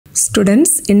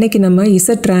Students, இன்னைக்கு நம்ம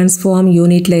Z transform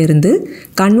unitல இருந்து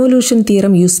Convolution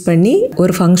Theorem யூஸ் பண்ணி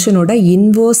ஒரு ஃபங்க்ஷனோட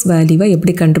இன்வர்ஸ் வேல்யூவை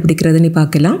எப்படி கண்டுபிடிக்கிறதுன்னு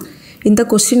பார்க்கலாம். இந்த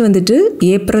கொஸ்டின் வந்துட்டு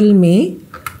ஏப்ரல் மே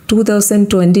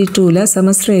 2022ல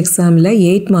செமஸ்டர் எக்ஸாமில்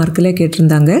 8 மார்க்கில்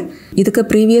கேட்டிருந்தாங்க. இதுக்கு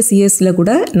ப்ரீவியஸ் இயர்ஸில்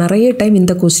கூட நிறைய டைம்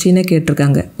இந்த கொஸ்டினை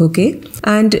கேட்டிருக்காங்க. ஓகே,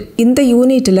 அண்ட் இந்த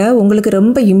யூனிட்டில் உங்களுக்கு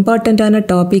ரொம்ப இம்பார்ட்டண்ட்டான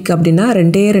டாபிக் அப்படின்னா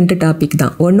ரெண்டு டாபிக்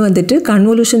தான். ஒன்று வந்துட்டு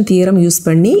கன்வல்யூஷன் தியரம் யூஸ்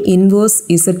பண்ணி இன்வர்ஸ்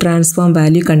இசட் டிரான்ஸ்ஃபார்ம்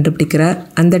வேல்யூ கண்டுபிடிக்கிற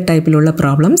அந்த டைப்பில் உள்ள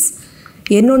ப்ராப்ளம்ஸ்.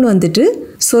 இன்னொன்று வந்துட்டு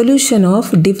சொல்யூஷன்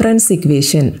ஆஃப் டிஃபரன்ஸ்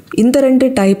இக்குவேஷன். இந்த ரெண்டு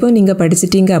டைப்பும் நீங்கள்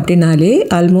படிச்சிட்டிங்க அப்படின்னாலே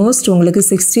ஆல்மோஸ்ட் உங்களுக்கு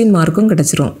 16 மார்க்கும்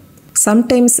கிடச்சிரும்.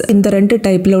 சம்டைம்ஸ் இந்த ரெண்டு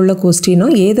டைப்பில் உள்ள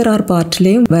கொஸ்டினும் ஏதர் ஆர்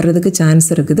பார்ட்லேயும் வர்றதுக்கு சான்ஸ்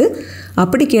இருக்குது.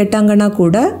 அப்படி கேட்டாங்கன்னா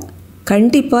கூட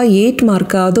கண்டிப்பாக 8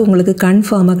 மார்க்காவது உங்களுக்கு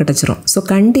கன்ஃபார்மாக கிடச்சிரும். ஸோ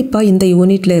கண்டிப்பாக இந்த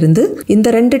யூனிட்ல இருந்து இந்த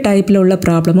ரெண்டு டைப்பில் உள்ள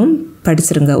ப்ராப்ளமும்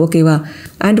படிச்சிருங்க. ஓகேவா?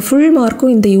 அண்ட் ஃபுல்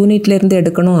மார்க்கும் இந்த யூனிட்ல இருந்து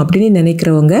எடுக்கணும் அப்படின்னு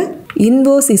நினைக்கிறவங்க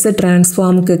இன்வர்ஸ் இசட்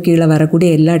டிரான்ஸ்ஃபார்முக்கு கீழே வரக்கூடிய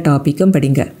எல்லா டாப்பிக்கும்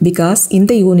படிங்க. பிகாஸ்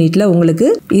இந்த யூனிட்ல உங்களுக்கு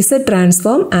Z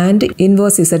transform and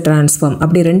inverse Z transform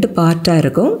அப்படி ரெண்டு பார்ட்டாக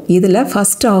இருக்கும். இதில்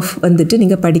ஃபர்ஸ்ட் ஆஃப் வந்துட்டு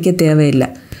நீங்கள் படிக்க தேவையில்லை.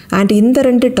 அண்ட் இந்த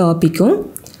ரெண்டு டாப்பிக்கும்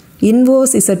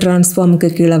இன்வர்ஸ் இசட் டிரான்ஸ்ஃபார்முக்கு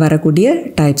கீழே வரக்கூடிய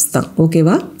டைப்ஸ் தான்.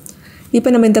 ஓகேவா? இப்போ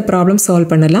நம்ம இந்த ப்ராப்ளம்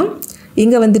சால்வ் பண்ணலாம்.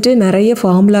 இங்கே வந்துட்டு நிறைய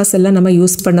ஃபார்முலாஸ் எல்லாம் நம்ம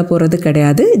யூஸ் பண்ண போகிறது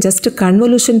கிடையாது. ஜஸ்ட்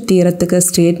கன்வல்யூஷன் தியரத்துக்கு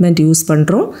ஸ்டேட்மெண்ட் யூஸ்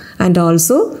பண்ணுறோம். And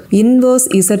also inverse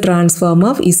Z transform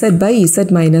of Z by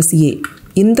Z minus ஏ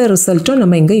இந்த ரிசல்ட்டும்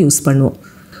நம்ம இங்கே யூஸ் பண்ணுவோம்.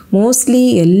 மோஸ்ட்லி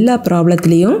எல்லா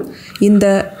ப்ராப்ளத்துலேயும் இந்த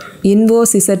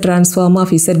inverse Z transform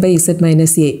of Z by Z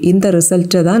minus ஏ இந்த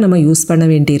ரிசல்ட்டை தான் நம்ம யூஸ் பண்ண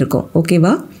வேண்டியிருக்கோம்.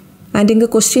 ஓகேவா? அண்ட் இங்கே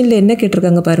கொஸ்டினில் என்ன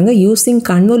கேட்டிருக்காங்க பாருங்கள். Using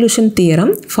convolution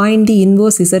theorem find the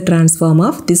inverse Z transform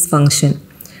of this function.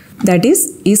 That is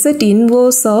Z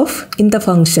inverse of இந்த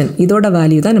ஃபங்க்ஷன். இதோட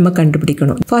வேல்யூ தான் நம்ம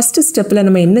கண்டுபிடிக்கணும். ஃபஸ்ட்டு ஸ்டெப்பில்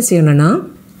நம்ம என்ன செய்யணும்னா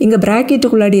இங்கே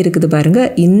ப்ராக்கெட்டுக்குள்ளாடி இருக்குது பாருங்கள்.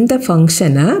 இந்த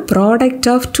ஃபங்க்ஷனை ப்ராடக்ட்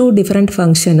ஆஃப் 2 டிஃப்ரெண்ட்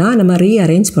ஃபங்க்ஷனாக நம்ம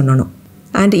ரீஅரேஞ்ச் பண்ணணும்.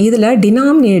 அண்ட் இதில்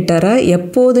டினாமினேட்டரை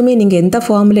எப்போதுமே நீங்கள் எந்த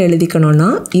ஃபார்மில்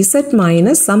எழுதிக்கணும்னா இசட்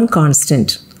மைனஸ் சம்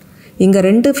கான்ஸ்டன்ட். இங்கே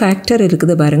 2 ஃபேக்டர்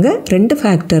இருக்குது பாருங்கள். 2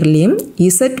 ஃபேக்டர்லேயும்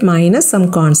இசட் மைனஸ் சம்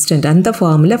கான்ஸ்டன்ட் அந்த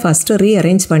ஃபார்மில் ஃபஸ்ட்டு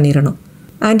ரீஅரேஞ்ச் பண்ணிடணும்.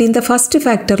 அண்ட் இந்த ஃபஸ்ட்டு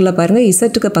ஃபேக்டரில் பாருங்கள்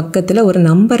இசட்டுக்கு பக்கத்தில் ஒரு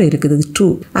நம்பர் இருக்குது 2.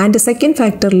 அண்ட் செகண்ட்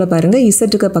ஃபேக்டரில் பாருங்கள்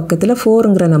இசட்டுக்கு பக்கத்தில்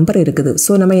 4ங்கிற நம்பர் இருக்குது.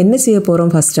 ஸோ நம்ம என்ன செய்ய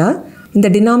போகிறோம் ஃபஸ்ட்டாக இந்த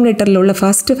டினாமினேட்டரில் உள்ள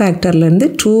ஃபஸ்ட்டு ஃபேக்டர்லேருந்து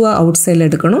 2 அவுட் சைடில்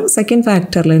எடுக்கணும். செகண்ட்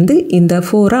ஃபேக்டர்லேருந்து இந்த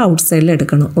 4 அவுட் சைடில்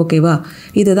எடுக்கணும். ஓகேவா?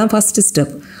 இதுதான் ஃபஸ்ட்டு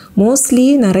ஸ்டெப். மோஸ்ட்லி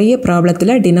நிறைய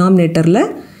ப்ராப்ளத்தில் டினாமினேட்டரில்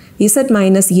இசட்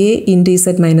மைனஸ் ஏ இன்டு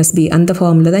இசட் மைனஸ் பி அந்த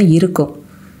ஃபார்மில் தான் இருக்கும்.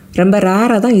 ரொம்ப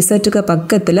ரேராக தான் இசட்டுக்கு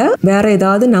பக்கத்தில் வேறு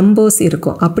ஏதாவது நம்பர்ஸ்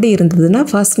இருக்கும். அப்படி இருந்ததுன்னா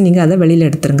ஃபர்ஸ்ட் நீங்கள் அதை வெளியில்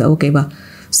எடுத்துருங்க. ஓகேவா?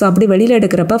 ஸோ அப்படி வெளியில்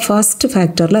எடுக்கிறப்ப ஃபர்ஸ்ட்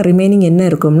ஃபேக்டரில் ரிமைனிங் என்ன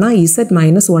இருக்கும்னா இசட்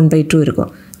மைனஸ் 1/2 இருக்கும்.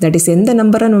 தட் இஸ் எந்த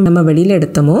நம்பரை நம்ம வெளியில்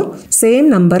எடுத்தோமோ சேம்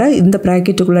நம்பரை இந்த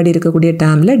ப்ராக்கெட்டுக்குள்ளாடி இருக்கக்கூடிய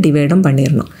டேர்மில் டிவைடும்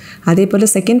பண்ணிடணும். அதே போல்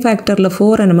செகண்ட் ஃபேக்டரில்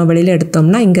 4 நம்ம வெளியில்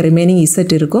எடுத்தோம்னா இங்கே ரிமைனிங்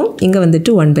இசட் இருக்கும். இங்கே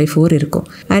வந்துட்டு 1/4 இருக்கும்.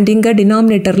 அண்ட் இங்கே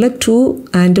டினாமினேட்டரில் 2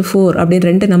 and 4 அப்படின்னு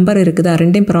 2 நம்பர் இருக்குது.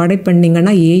 ரெண்டையும் ப்ராடக்ட்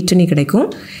பண்ணிங்கன்னா 8ன்னு கிடைக்கும்.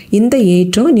 இந்த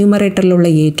 8ம் நியூமரேட்டரில் உள்ள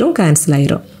 8ம் கேன்சல்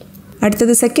ஆயிரும்.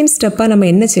 அடுத்தது செகண்ட் ஸ்டெப்பாக நம்ம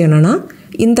என்ன செய்யணும்னா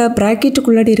இந்த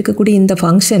ப்ராக்கெட்டுக்குள்ளாடி இருக்கக்கூடிய இந்த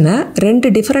ஃபங்க்ஷனை 2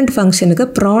 டிஃப்ரெண்ட் ஃபங்க்ஷனுக்கு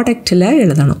ப்ராடக்டில்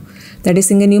எழுதணும். தட்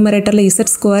இஸ் இங்கே நியூமரேட்டரில்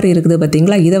இசட் ஸ்கொயர் இருக்குது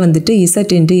பார்த்தீங்களா? இதை வந்துட்டு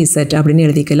இசட் இன்ட்டு இசட் அப்படின்னு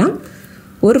எழுதிக்கலாம்.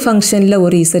 ஒரு ஃபங்க்ஷனில்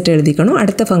ஒரு இசட் எழுதிக்கணும்.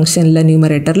 அடுத்த ஃபங்க்ஷனில்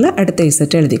நியூமரேட்டரில் அடுத்த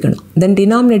இசட் எழுதிக்கணும். தென்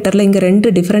டினாமினேட்டரில் இங்கே 2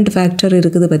 டிஃப்ரெண்ட் ஃபேக்டர்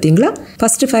இருக்குது பார்த்தீங்களா?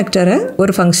 ஃபஸ்ட்டு ஃபேக்டரை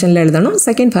ஒரு ஃபங்க்ஷனில் எழுதணும்.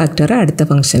 செகண்ட் ஃபேக்டரை அடுத்த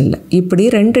ஃபங்க்ஷனில். இப்படி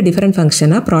 2 டிஃப்ரெண்ட்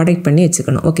ஃபங்க்ஷனாக ப்ராடக்ட் பண்ணி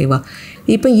வச்சுக்கணும். ஓகேவா?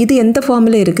 இப்போ இது எந்த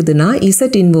ஃபார்மில் இருக்குதுன்னா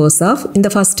இசட் இன்வர்ஸ் ஆஃப்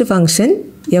இந்த first function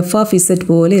F of Z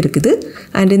போல் இருக்குது.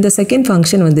 அண்ட் இந்த செகண்ட்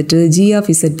ஃபங்க்ஷன் வந்துட்டு ஜி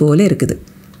ஆஃப் இசட் போல் இருக்குது.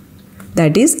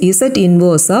 That is Z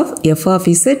inverse of F of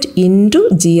Z into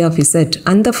G of Z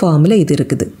அந்த ஃபார்மில் இது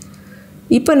இருக்குது.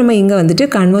 இப்போ நம்ம இங்கே வந்துட்டு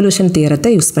கன்வல்யூஷன் தியரத்தை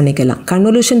யூஸ் பண்ணிக்கலாம்.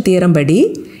 கன்வல்யூஷன் தியரம் படி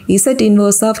Z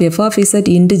inverse of F of Z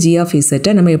into G of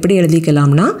இசட்டை நம்ம எப்படி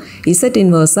எழுதிக்கலாம்னா Z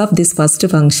inverse of this first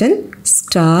function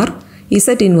star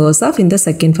Z inverse of இந்த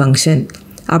செகண்ட் ஃபங்க்ஷன்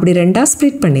அப்படி 2ஆக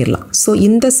ஸ்ப்ளிட் பண்ணிடலாம். ஸோ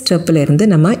இந்த ஸ்டெப்பிலேருந்து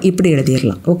நம்ம இப்படி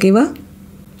எழுதிடலாம். ஓகேவா?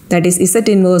 That is Z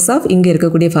inverse of இங்கே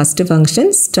இருக்கக்கூடிய first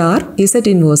function star Z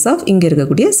inverse of இங்கே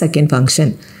இருக்கக்கூடிய செகண்ட்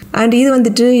ஃபங்க்ஷன். அண்ட் இது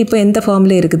வந்துட்டு இப்போ எந்த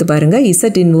ஃபார்மில் இருக்குது பாருங்கள்.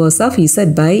 Z inverse of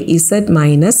Z by Z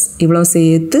minus இவ்வளோ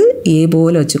சேர்த்து ஏ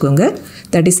போல் வச்சுக்கோங்க.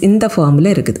 தட் இஸ் இந்த ஃபார்மில்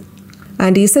இருக்குது.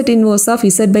 And Z inverse of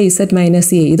Z by Z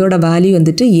minus ஏ இதோட வேல்யூ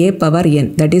வந்துட்டு a power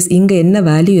n. That is இங்கே என்ன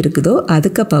வேல்யூ இருக்குதோ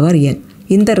அதுக்கு பவர் என்.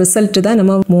 இந்த ரிசல்ட்டு தான்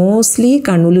நம்ம மோஸ்ட்லி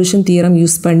கன்வல்யூஷன் தியரம்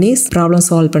யூஸ் பண்ணி ப்ராப்ளம்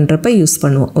சால்வ் பண்ணுறப்ப யூஸ்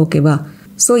பண்ணுவோம். ஓகேவா?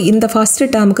 ஸோ இந்த ஃபஸ்ட்டு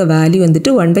டேர்முக்கு வேல்யூ வந்துட்டு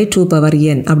 1/2 பவர்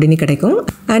என் அப்படின்னு கிடைக்கும்.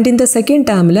 அண்ட் இந்த செகண்ட்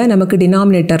டேர்மில் நமக்கு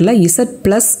டினாமினேட்டரில் இசட்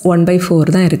ப்ளஸ்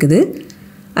 1/4 தான் இருக்குது.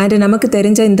 அண்ட் நமக்கு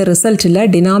தெரிஞ்ச இந்த ரிசல்ட்டில்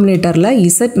டினாமினேட்டரில்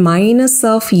இசட் மைனஸ்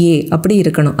ஆஃப் ஏ அப்படி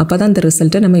இருக்கணும். அப்போ தான் இந்த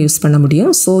ரிசல்ட்டை நம்ம யூஸ் பண்ண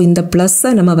முடியும். ஸோ இந்த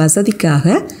ப்ளஸ்ஸை நம்ம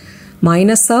வசதிக்காக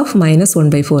மைனஸ் ஆஃப்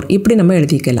 -1/4 இப்படி நம்ம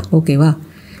எழுதிக்கலாம். ஓகேவா?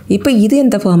 இப்போ இது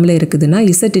எந்த ஃபார்மில் இருக்குதுன்னா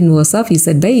Z inverse of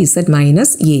Z by Z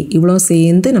minus ஏ இவ்வளோ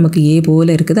சேர்ந்து நமக்கு ஏ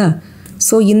போல் இருக்குதா?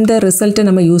 ஸோ இந்த ரிசல்ட்டை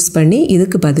நம்ம யூஸ் பண்ணி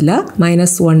இதுக்கு பதிலாக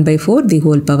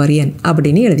 -1/4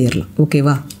 அப்படின்னு எழுதிடலாம்.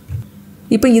 ஓகேவா?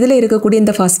 இப்போ இதில் இருக்கக்கூடிய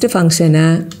இந்த ஃபஸ்ட்டு ஃபங்க்ஷனை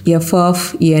எஃப் ஆஃப்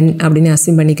என் அப்படின்னு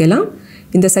அசியூம் பண்ணிக்கலாம்.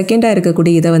 இந்த செகண்டாக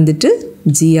இருக்கக்கூடிய இதை வந்துட்டு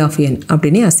ஜி ஆஃப் என்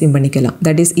அப்படின்னு அசியூம் பண்ணிக்கலாம்.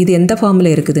 தட் இஸ் இது எந்த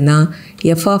ஃபார்மில் இருக்குதுன்னா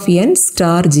F of n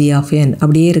star G of n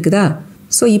அப்படியே இருக்குதா?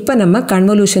 ஸோ இப்போ நம்ம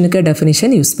கன்வல்யூஷனுக்கு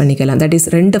டெஃபினிஷன் யூஸ் பண்ணிக்கலாம். தட் இஸ்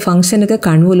ரெண்டு ஃபங்க்ஷனுக்கு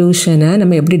கன்வல்யூஷனை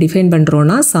நம்ம எப்படி டிஃபைன்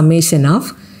பண்ணுறோன்னா சம்மேஷன் ஆஃப்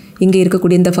இங்கே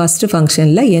இருக்கக்கூடிய இந்த ஃபஸ்ட்டு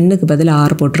ஃபங்க்ஷனில் எண்ணுக்கு பதில்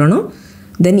ஆர் போட்டுறணும்.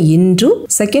 தென் இன்டு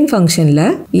செகண்ட் ஃபங்க்ஷனில்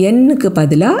எண்ணுக்கு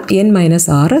பதிலாக n மைனஸ்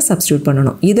ஆரை சப்ஸ்டியூட்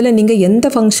பண்ணணும். இதில் நீங்கள் எந்த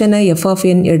ஃபங்க்ஷனை எஃப் ஆஃப்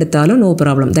என் எடுத்தாலும் நோ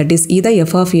ப்ராப்ளம். தட் இஸ் இதை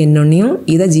எஃப் ஆஃப் என்னொன்னையும்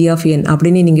இதை ஜி ஆஃப் என்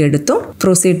அப்படின்னு நீங்கள் எடுத்தும்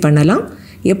ப்ரொசீட் பண்ணலாம்.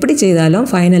 எப்படி செய்தாலும்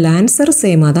ஃபைனல் ஆன்சர்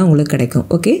சேமாக தான் உங்களுக்கு கிடைக்கும்.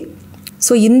 ஓகே,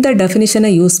 ஸோ இந்த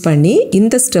டெஃபினிஷனை யூஸ் பண்ணி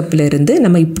இந்த ஸ்டெப்பில் இருந்து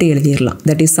நம்ம இப்படி எழுதிடலாம்.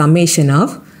 That is summation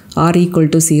of r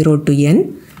 = 0 to n.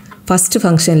 First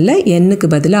ஃபங்க்ஷனில் எண்ணுக்கு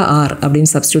பதிலாக ஆர் அப்படின்னு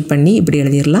சப்ஸ்டியூட் பண்ணி இப்படி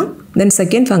எழுதிடலாம். தென்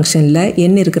செகண்ட் ஃபங்க்ஷனில்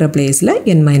எண் இருக்கிற பிளேஸில்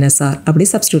n மைனஸ் ஆர் அப்படி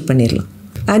சப்ஸ்டியூட் பண்ணிடலாம்.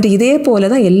 அண்ட் இதே போல்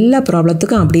தான் எல்லா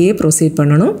ப்ராப்ளத்துக்கும் அப்படியே ப்ரொசீட்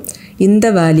பண்ணணும். இந்த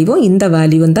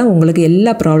வேல்யூவும் தான் உங்களுக்கு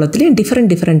எல்லா ப்ராப்ளத்துலேயும்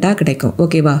டிஃப்ரெண்ட்டாக கிடைக்கும்.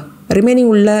 ஓகேவா? ரிமைனிங்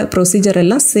உள்ள ப்ரொசீஜர்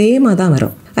எல்லாம் சேமாக தான்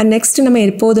வரும். அண்ட் நெக்ஸ்ட் நம்ம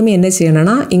எப்போதுமே என்ன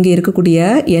செய்யணும்னா இங்கே இருக்கக்கூடிய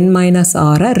n மைனஸ்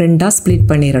ஆரை ரெண்டாக ஸ்ப்ளிட்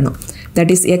பண்ணிடணும்.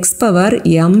 That is x power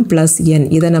m plus n.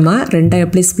 இதை நம்ம ரெண்டாக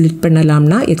எப்படி ஸ்ப்ளிட்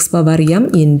பண்ணலாம்னா x power m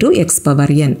into x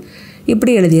power n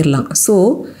இப்படி எழுதிடலாம். ஸோ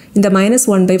இந்த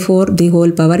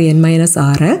 -1/4 n மைனஸ்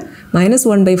ஆரை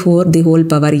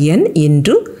 -1/4 n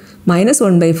இன்டு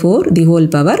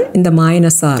 -1/4 இந்த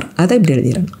மைனஸ் ஆர் அதை இப்படி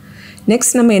எழுதிடணும்.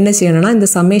 நெக்ஸ்ட் நம்ம என்ன செய்யணும்னா இந்த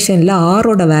சம்மேஷனில்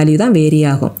ஆரோட வேல்யூ தான் வேரி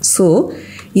ஆகும். ஸோ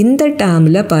இந்த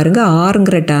டேர்மில் பாருங்கள்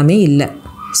ஆறுங்கிற டேர்மே இல்லை.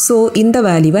 ஸோ இந்த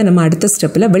வேல்யூவை நம்ம அடுத்த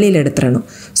ஸ்டெப்பில் வெளியில் எடுத்துடணும்.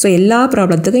 ஸோ எல்லா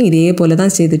ப்ராப்ளத்துக்கும் இதே போல்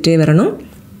தான் செய்துகிட்டே வரணும்.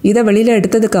 இதை வெளியில்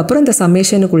எடுத்ததுக்கப்புறம் இந்த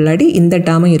சம்மேஷனுக்குள்ளாடி இந்த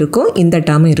டேர்மும்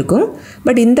இருக்கும்.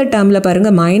 பட் இந்த டேர்மில்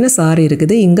பாருங்கள் -r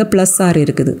இருக்குது, இங்கே +r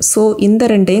இருக்குது. ஸோ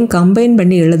இந்த ரெண்டையும் கம்பைன்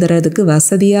பண்ணி எழுதுறதுக்கு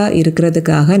வசதியாக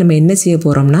இருக்கிறதுக்காக நம்ம என்ன செய்ய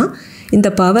போகிறோம்னா இந்த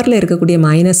பவரில் இருக்கக்கூடிய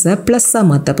மைனஸை ப்ளஸ்ஸாக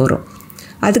மாற்ற போகிறோம்.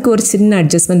 அதுக்கு ஒரு சின்ன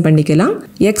அட்ஜஸ்ட்மெண்ட் பண்ணிக்கலாம்.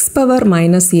 x பவர்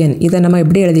 -n இதை நம்ம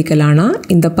எப்படி எழுதிக்கலாம்னா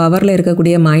இந்த பவரில்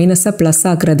இருக்கக்கூடிய மைனஸை ப்ளஸ்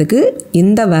ஆக்குறதுக்கு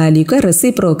இந்த வேல்யூக்கு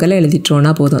ரெசிப்ரோக்கலை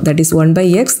எழுதிட்டோன்னா போதும். That is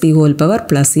 1/x +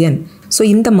 n. So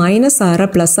இந்த -r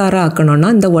 +r ஆக்கணும்னா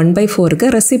இந்த 1/4க்கு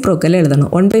ரெசிப்ரோக்கல்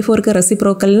எழுதணும். 1/4க்கு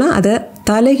ரெசிப்ரோக்கல்னால் அதை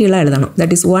தலைகீழாக எழுதணும்.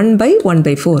 தட் இஸ்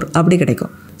 1/1/4 அப்படி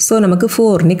கிடைக்கும். ஸோ நமக்கு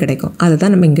 4ன்னு கிடைக்கும். அதை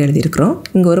தான் நம்ம இங்கே எழுதியிருக்கிறோம்.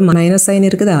 இங்கே ஒரு மைனஸ் சைன்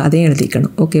இருக்குதா, அதையும்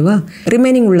எழுதிக்கணும். ஓகேவா?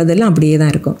 ரிமைனிங் உள்ளதெல்லாம் அப்படியே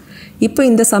தான் இருக்கும். இப்போ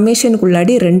இந்த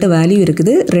சம்மேஷனுக்குள்ளாடி ரெண்டு வேல்யூ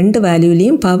இருக்குது. ரெண்டு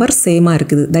வேல்யூலேயும் பவர் சேமாக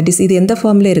இருக்குது. தட் இஸ் இது எந்த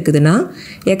ஃபார்மில் இருக்குதுன்னா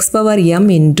x power m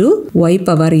into y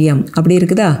power m அப்படி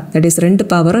இருக்குதா? தட் இஸ் ரெண்டு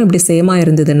பவரும் இப்படி சேமாக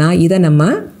இருந்ததுன்னா இதை நம்ம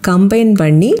கம்பைன்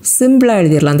பண்ணி சிம்பிளாக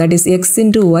எழுதிடலாம். That is x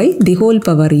into y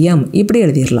 ⁴ m இப்படி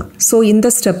எழுதிடலாம். ஸோ இந்த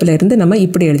ஸ்டெப்பில் இருந்து நம்ம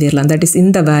இப்படி எழுதிடலாம். தட் இஸ்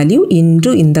இந்த வேல்யூ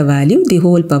இன்டு இந்த வேல்யூ ⁴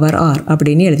 r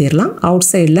அப்படின்னு எழுதிடலாம். அவுட்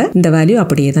சைடில் இந்த வேல்யூ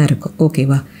அப்படியே தான் இருக்கும்.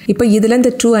 ஓகேவா? இப்போ இதில்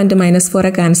இந்த 2 and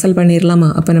 -4 கேன்சல் பண்ணிடலாமா?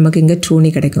 அப்போ நமக்கு இங்கே 2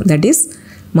 கிடைக்கும். தட் இஸ்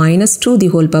 -2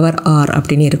 r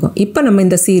அப்படின்னு இருக்கும். இப்போ நம்ம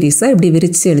இந்த சீரீஸை இப்படி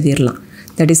விரித்து எழுதிடலாம்.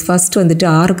 தட் இஸ் ஃபஸ்ட் வந்துட்டு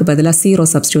ஆருக்கு பதிலாக 0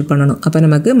 சப்ஸ்டியூட் பண்ணணும். அப்போ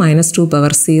நமக்கு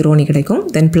 -2 கிடைக்கும்.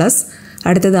 தென் ப்ளஸ்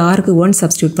அடுத்தது ஆருக்கு 1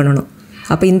 சப்ஸ்டியூட் பண்ணணும்.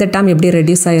 அப்போ இந்த டேர்ம் எப்படி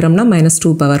ரெடியூஸ் ஆகிறோம்னா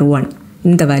 -2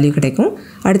 இந்த வேல்யூ கிடைக்கும்.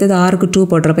 அடுத்தது ஆருக்கு 2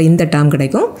 போடுறப்ப இந்த டேர்ம்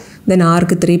கிடைக்கும். தென்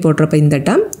ஆருக்கு 3 போடுறப்ப இந்த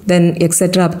term. Then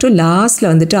etcetera up to லாஸ்ட்டில்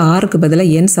வந்துட்டு ஆருக்கு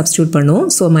பதிலாக n சப்ஸ்டியூட் பண்ணுவோம்.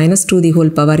 ஸோ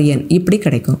 -2 n இப்படி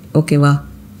கிடைக்கும். ஓகேவா?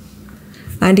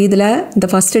 அண்ட் இதில் இந்த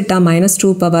ஃபஸ்ட்டு டேர்ம்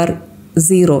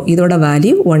 -2 இதோட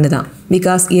வேல்யூ 1 தான்.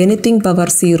 பிகாஸ் எனிதிங்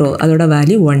பவர் 0 அதோட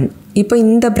வேல்யூ 1. இப்போ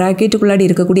இந்த ப்ராக்கெட்டுக்குள்ளாடி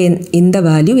இருக்கக்கூடிய இந்த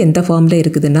வேல்யூ எந்த ஃபார்மில்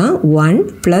இருக்குதுன்னா 1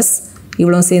 ப்ளஸ்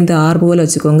இவ்வளோ சேர்ந்து r போல்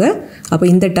வச்சுக்கோங்க. அப்போ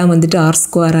இந்த டேர்ம் வந்துட்டு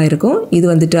r² இருக்கும். இது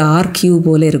வந்துட்டு r³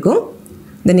 போல் இருக்கும்.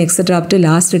 தென் etcetera up to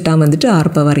last term வந்துட்டு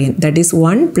r⁴n. That is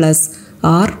 1 plus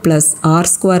r plus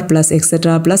r² plus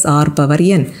etcetera plus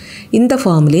r⁴n இந்த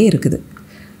ஃபார்ம்லேயே இருக்குது.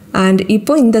 அண்ட்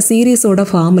இப்போ இந்த சீரீஸோட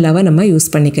ஃபார்முலாவை நம்ம யூஸ்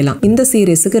பண்ணிக்கலாம். இந்த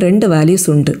சீரீஸுக்கு ரெண்டு வேல்யூஸ்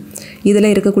உண்டு. இதில்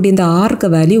இருக்கக்கூடிய இந்த ஆர்க்கு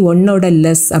வேல்யூ 1ஓட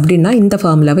லெஸ் அப்படின்னா இந்த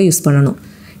ஃபார்முலாவை யூஸ் பண்ணணும்.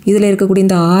 இதில் இருக்கக்கூடிய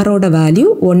இந்த ஆரோட வேல்யூ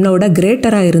 1ஓட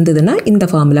கிரேட்டராக இருந்ததுன்னா இந்த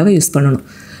ஃபார்முலாவை யூஸ் பண்ணணும்.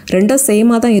 ரெண்டும்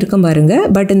சேமாக தான் இருக்கும் பாருங்கள்.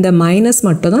 பட் இந்த மைனஸ்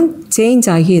மட்டும் தான் சேஞ்ச்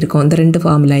ஆகி இருக்கும் இந்த ரெண்டு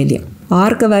ஃபார்முலாயிலையும்.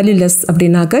 ஆர்க்கு வேல்யூ லெஸ்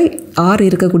அப்படின்னாக்க ஆர்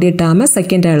இருக்கக்கூடிய டேர்மை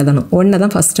செகண்டாக எழுதணும், 1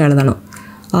 தான் ஃபஸ்ட்டாக எழுதணும்.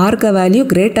 ஆர்க்கு வேல்யூ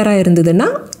கிரேட்டராக இருந்ததுன்னா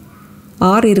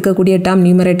ஆர் இருக்கக்கூடிய டேர்ம்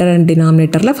நியூமரேட்டர் அண்ட்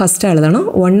டினாமினேட்டரில் ஃபஸ்ட்டாக எழுதணும்,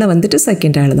 1 வந்துட்டு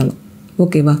செகண்டாக எழுதணும்.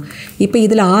 ஓகேவா? இப்போ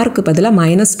இதில் ஆருக்கு பதிலாக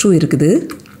 -2 இருக்குது.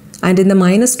 அண்ட் இந்த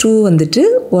 -2 வந்துட்டு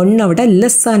 1 விட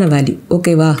லெஸ்ஸான வேல்யூ.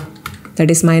 ஓகேவா?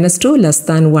 That is -2 less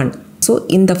than 1. So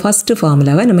இந்த ஃபஸ்ட்டு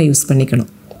ஃபார்முலாவை நம்ம யூஸ் பண்ணிக்கணும்.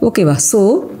 ஓகேவா? ஸோ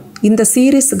இந்த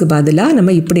சீரீஸுக்கு பதிலாக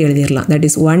நம்ம இப்படி எழுதிடலாம். That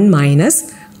is 1 minus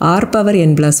r power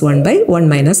n + 1 by 1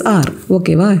 minus r.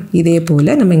 ஓகேவா? இதே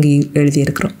போல் நம்ம இங்கே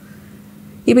எழுதியிருக்கிறோம்.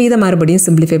 இப்போ இதை மறுபடியும்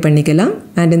சிம்பிளிஃபை பண்ணிக்கலாம்.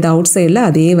 அண்ட் இந்த அவுட் சைடில்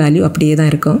அதே வேல்யூ அப்படியே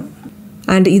தான் இருக்கும்.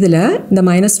 அண்ட் இதில் இந்த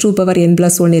 -2 பவர் n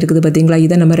 + 1 இருக்குது பார்த்தீங்களா?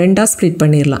 இதை நம்ம ரெண்டாக ஸ்ப்ளிட்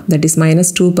பண்ணிடலாம். That is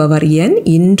 -2 power n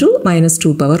into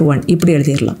 -2 power 1 இப்படி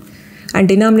எழுதிடலாம். அண்ட்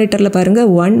டினாமினேட்டரில் பாருங்கள்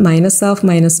 1 மைனஸ் ஆஃப்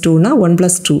 -2னா 1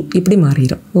 + 2 இப்படி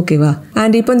மாறிடும். ஓகேவா?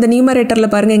 அண்ட் இப்போ இந்த நியூமரேட்டரில்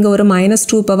பாருங்கள் இங்கே ஒரு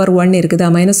 -2 பவர் 1 இருக்குதா?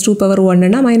 -2 பவர்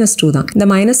 1னா -2 தான். இந்த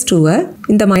 -2வை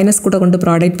இந்த மைனஸ் கூட கொண்டு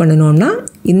ப்ராடக்ட் பண்ணணும்னா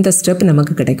இந்த ஸ்டெப்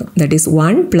நமக்கு கிடைக்கும். That is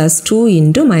 1 + 2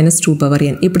 into -2 power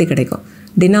n இப்படி கிடைக்கும்.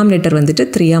 டினாமினேட்டர் வந்துட்டு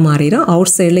 3ஆக மாறிடும்.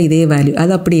 அவுட் சைடில் இதே வேல்யூ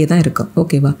அது அப்படியே தான் இருக்கும்.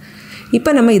 ஓகேவா? இப்போ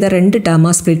நம்ம இதை 2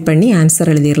 டேர்மாக ஸ்ப்ளிட் பண்ணி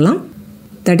ஆன்சர் எழுதிடலாம்.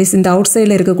 தட் இஸ் இந்த அவுட்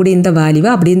சைடில் இருக்கக்கூடிய இந்த வேல்யூவை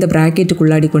அப்படி இந்த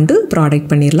ப்ராக்கெட்டுக்குள்ளாடி கொண்டு ப்ராடக்ட்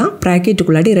பண்ணிடலாம்.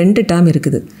 ப்ராக்கெட்டுக்குள்ளாடி 2 டேர்ம்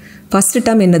இருக்குது. ஃபஸ்ட்டு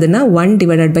டேர்ம் என்னதுன்னா 1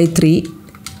 டிவைடட் பை 3.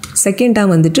 செகண்ட்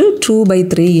டேர்ம் வந்துட்டு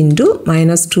 2/3 into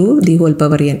 -2 the whole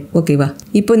power n. ஓகேவா?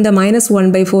 இப்போ இந்த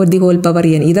 -1/4 தி ஹோல் பவர்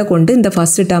n இதை கொண்டு இந்த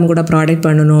ஃபஸ்ட்டு டேர்ம் கூட ப்ராடக்ட்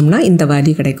பண்ணணும்னா இந்த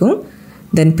வேல்யூ கிடைக்கும்.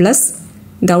 தென் ப்ளஸ்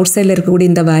இந்த அவுட் சைடில் இருக்கக்கூடிய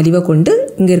இந்த வேல்யூவை கொண்டு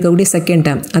இங்கே இருக்கக்கூடிய செகண்ட்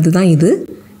டேர்ம் அதுதான்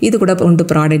இது கூட கொண்டு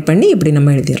ப்ராடக்ட் பண்ணி இப்படி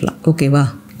நம்ம எழுதிடலாம். ஓகேவா?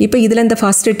 இப்போ இதில் இந்த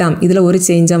ஃபஸ்ட்டு டேர்ம் இதில் ஒரு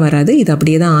சேஞ்சாக வராது. இது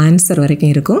அப்படியே தான் ஆன்சர்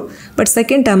வரைக்கும் இருக்கும். பட்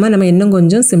செகண்ட் டேர்மை நம்ம இன்னும்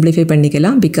கொஞ்சம் சிம்பிளிஃபை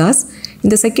பண்ணிக்கலாம். பிகாஸ்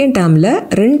இந்த செகண்ட் டேர்மில்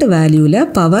 2 வேல்யூவில்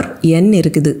பவர் n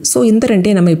இருக்குது. ஸோ இந்த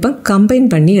ரெண்டையும் நம்ம இப்போ கம்பைன்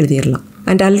பண்ணி எழுதிடலாம்.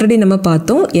 அண்ட் ஆல்ரெடி நம்ம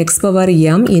பார்த்தோம் X power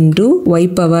m into Y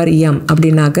power m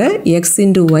அப்படின்னாக்க X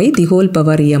into Y the whole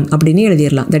power m அப்படின்னு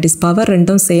எழுதிடலாம். தட் இஸ் பவர்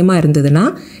ரெண்டும் சேமாக இருந்ததுன்னா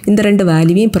இந்த 2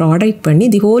 வேல்யூவையும் ப்ராடக்ட் பண்ணி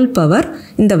தி ஹோல் பவர்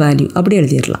இந்த வேல்யூ அப்படி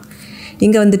எழுதிடலாம்.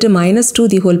 இங்கே வந்துட்டு -2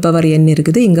 தி ஹோல் பவர் n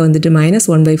இருக்குது. இங்கே வந்துட்டு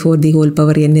 -1/4 தி ஹோல்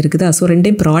பவர் n இருக்குது. ஸோ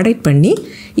ரெண்டையும் ப்ராடக்ட் பண்ணி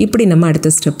இப்படி நம்ம அடுத்த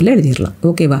ஸ்டெப்பில் எழுதிடலாம்.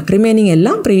 ஓகேவா? ரிமைனிங்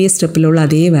எல்லாம் ப்ரீவியஸ் ஸ்டெப்பில் உள்ள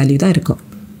அதே வேல்யூ தான் இருக்கும்.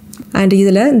 அண்ட்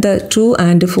இதில் இந்த 2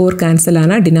 and 4 கேன்சல்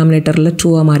ஆனால் டினாமினேட்டரில்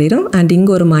 2ஆக மாறிடும். அண்ட்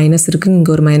இங்கே ஒரு மைனஸ் இருக்குது,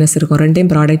 இங்கே ஒரு மைனஸ் இருக்கும்.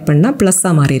 ரெண்டையும் ப்ராடக்ட் பண்ணால்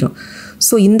ப்ளஸ்ஸாக மாறிடும்.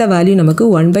 ஸோ இந்த வேல்யூ நமக்கு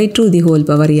 1/2 தி ஹோல்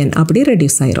பவர் n அப்படி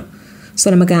ரெடியூஸ் ஆயிரும். ஸோ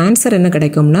நமக்கு ஆன்சர் என்ன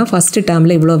கிடைக்கும்னா ஃபஸ்ட்டு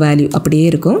டேர்மில் இவ்வளோ வேல்யூ அப்படியே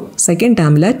இருக்கும். செகண்ட்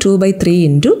டேர்மில் 2/3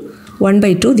 into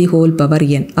 1/2 the whole power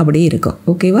n அப்படியே இருக்கும்.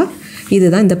 ஓகேவா?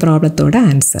 இதுதான் இந்த ப்ராப்ளத்தோட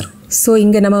ஆன்சர். ஸோ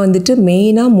இங்கே நம்ம வந்துட்டு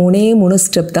மெயினாக 3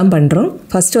 ஸ்டெப் தான் பண்ணுறோம்.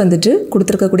 ஃபஸ்ட்டு வந்துட்டு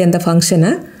கொடுத்துருக்கக்கூடிய அந்த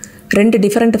ஃபங்க்ஷனை 2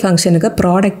 டிஃப்ரெண்ட் ஃபங்க்ஷனுக்கு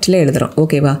ப்ராடக்ட்டில் எழுதுகிறோம்.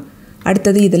 ஓகேவா?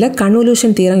 அடுத்தது இதில்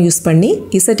கன்வல்யூஷன் தியரம் யூஸ் பண்ணி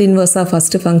Z inverse of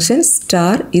first function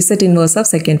star Z inverse of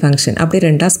second function அப்படி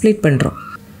 2ஆக ஸ்ப்ளிட் பண்ணுறோம்.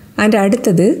 அண்ட்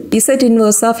அடுத்தது Z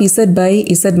inverse of Z by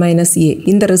Z minus ஏ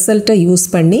இந்த ரிசல்ட்டை யூஸ்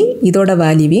பண்ணி இதோட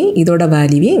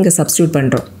வேல்யூவையும் இங்கே சப்ஸ்டியூட்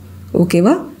பண்ணுறோம்.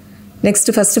 ஓகேவா?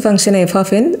 நெக்ஸ்ட்டு ஃபஸ்ட்டு ஃபங்க்ஷனை f of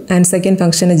n and second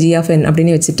ஃபங்க்ஷனை g of n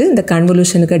அப்படின்னு வச்சுட்டு இந்த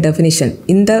கன்வல்யூஷனுக்கு டெஃபினிஷன்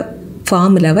இந்த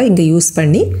ஃபார்முலாவை இங்கே யூஸ்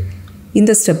பண்ணி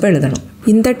இந்த ஸ்டெப்பை எழுதணும்.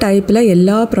 இந்த டைப்பில்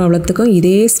எல்லா ப்ராப்ளத்துக்கும்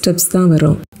இதே ஸ்டெப்ஸ் தான்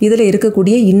வரும். இதில்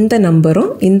இருக்கக்கூடிய இந்த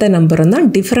நம்பரும் தான்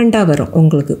டிஃப்ரெண்ட்டாக வரும்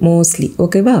உங்களுக்கு மோஸ்ட்லி.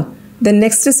 ஓகேவா? தென்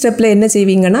நெக்ஸ்ட் ஸ்டெப்பில் என்ன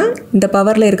செய்வீங்கன்னா இந்த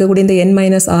பவரில் இருக்கக்கூடிய இந்த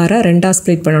n-r 2ஆக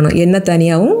ஸ்ப்ளிட் பண்ணணும். n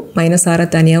தனியாகவும் -r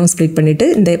தனியாகவும் ஸ்ப்ளிட் பண்ணிவிட்டு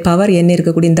இந்த பவர் n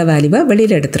இருக்கக்கூடிய இந்த வேல்யூவை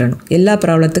வெளியில் எடுத்துடணும். எல்லா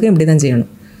ப்ராப்ளத்துக்கும் இப்படி தான் செய்யணும்.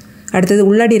 அடுத்தது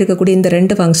உள்ளாடி இருக்கக்கூடிய இந்த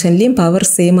 2 ஃபங்க்ஷன்லேயும் பவர்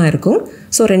சேமாக இருக்கும்.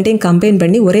 ஸோ ரெண்டையும் கம்பைன்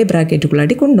பண்ணி ஒரே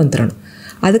ப்ராக்கெட்டுக்குள்ளாடி கொண்டு வந்துடணும்.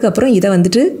 அதுக்கப்புறம் இதை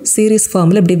வந்துட்டு சீரீஸ்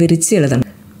ஃபார்மில் இப்படி விரித்து எழுதணும்.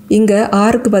 இங்கே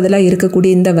ஆருக்கு பதிலாக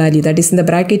இருக்கக்கூடிய இந்த வேல்யூ தட் இஸ் இந்த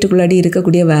ப்ராக்கெட்டுக்குள்ளாடி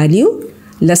இருக்கக்கூடிய வேல்யூ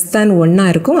லெஸ் தேன் 1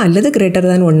 இருக்கும் அல்லது கிரேட்டர்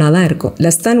தேன் 1 தான் இருக்கும்.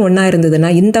 லெஸ் தேன் 1 இருந்ததுன்னா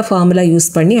இந்த ஃபார்முலா யூஸ்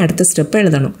பண்ணி அடுத்த ஸ்டெப்பை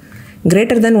எழுதணும்.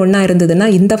 கிரேட்டர் தேன் 1 இருந்ததுன்னா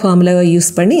இந்த ஃபார்முலாவை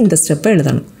யூஸ் பண்ணி இந்த ஸ்டெப்பை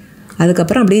எழுதணும்.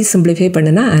 அதுக்கப்புறம் அப்படியே சிம்பிளிஃபை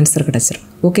பண்ணுனா ஆன்சர் கிடச்சிரும்.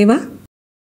 ஓகேவா?